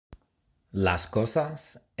Las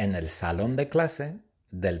cosas en el salón de clase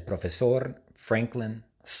del profesor Franklin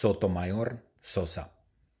Sotomayor Sosa.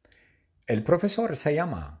 El profesor se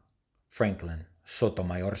llama Franklin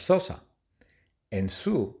Sotomayor Sosa. En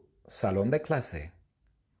su salón de clase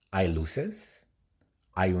hay luces,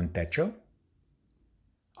 hay un techo,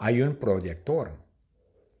 hay un proyector,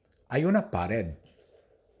 hay una pared,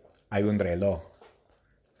 hay un reloj,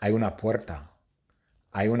 hay una puerta,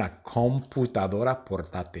 hay una computadora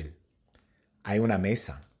portátil, hay una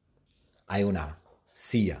mesa, hay una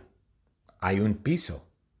silla, hay un piso,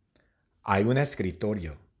 hay un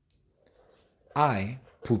escritorio, hay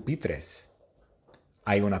pupitres,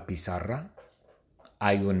 hay una pizarra,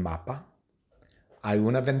 hay un mapa, hay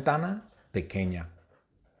una ventana pequeña,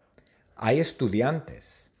 hay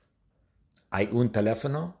estudiantes, hay un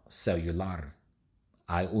teléfono celular,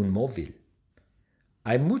 hay un móvil,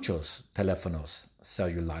 hay muchos teléfonos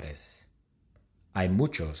celulares, hay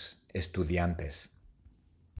muchos estudiantes.